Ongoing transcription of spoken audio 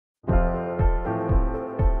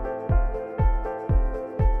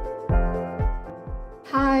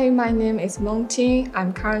Hi, my name is Mengting.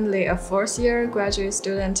 I'm currently a fourth-year graduate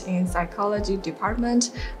student in psychology department.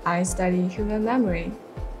 I study human memory.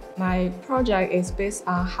 My project is based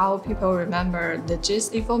on how people remember the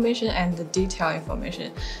gist information and the detailed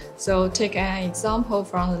information. So take an example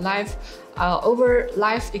from the life. Over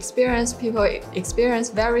life experience, people experience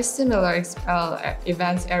very similar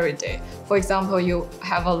events every day. For example, you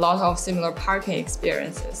have a lot of similar parking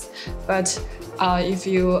experiences. But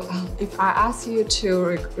if I ask you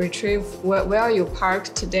to retrieve where you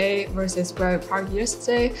parked today versus where you parked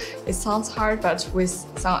yesterday, it sounds hard, but with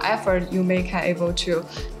some effort, you may be able to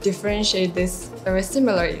differentiate these very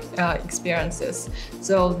similar experiences.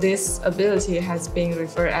 So this ability has been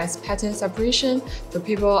referred as pattern separation. So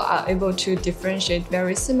people are able to differentiate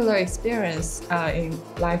very similar experience in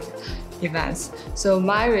life events. So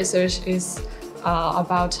my research is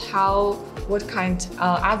about what kind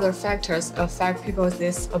other factors affect people's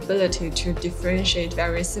ability to differentiate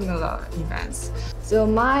very similar events. So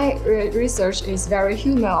my research is very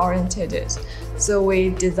human-oriented. So we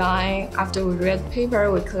design, after we read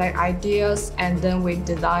paper, we collect ideas, and then we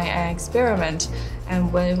design an experiment.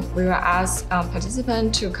 And when we will ask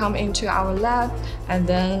participants to come into our lab and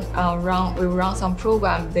then we run some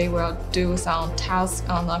program, they will do some tasks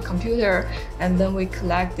on a computer, and then we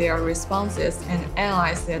collect their responses and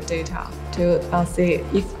analyze their data to see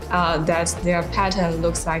if that their pattern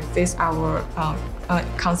looks like this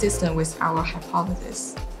consistent with our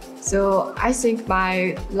hypothesis. So I think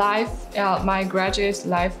my graduate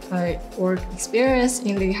life work experience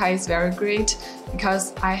in Lehigh is very great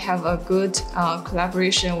because I have a good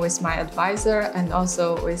collaboration with my advisor and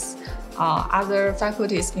also with other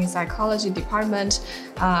faculties in psychology department.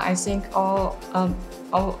 I think all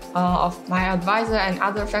of my advisor and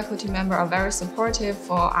other faculty members are very supportive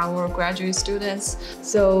for our graduate students.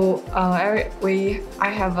 So I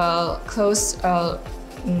have a close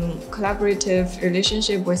collaborative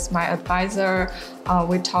relationship with my advisor.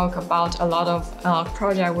 We talk about a lot of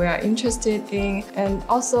projects we are interested in, and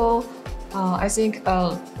also I think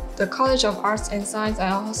the College of Arts and Science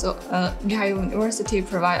and also Lehigh University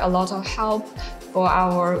provide a lot of help for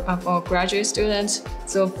our graduate students.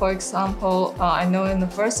 So, for example, I know in the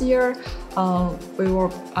first year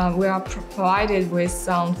we are provided with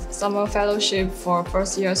some summer fellowship for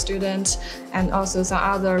first-year students and also some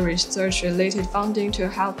other research-related funding to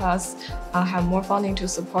help us have more funding to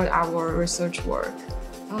support our research work.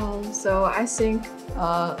 So I think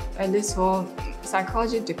at least for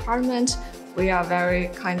psychology department, we are very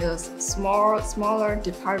kind of smaller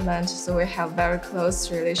department, so we have very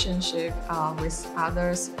close relationship with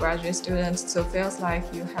others graduate students. So it feels like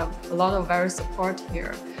you have a lot of very support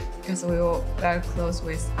here because we were very close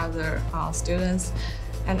with other students.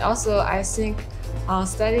 And also I think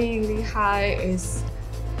studying in Lehigh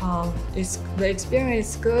the experience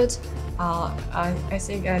is good. I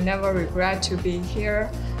think I never regret to be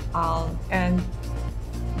here, and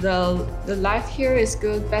the life here is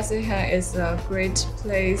good. Bethlehem is a great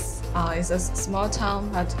place. It's a small town,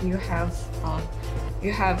 but you have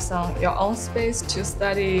your own space to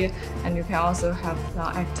study, and you can also have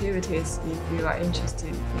activities if you are interested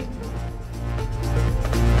in.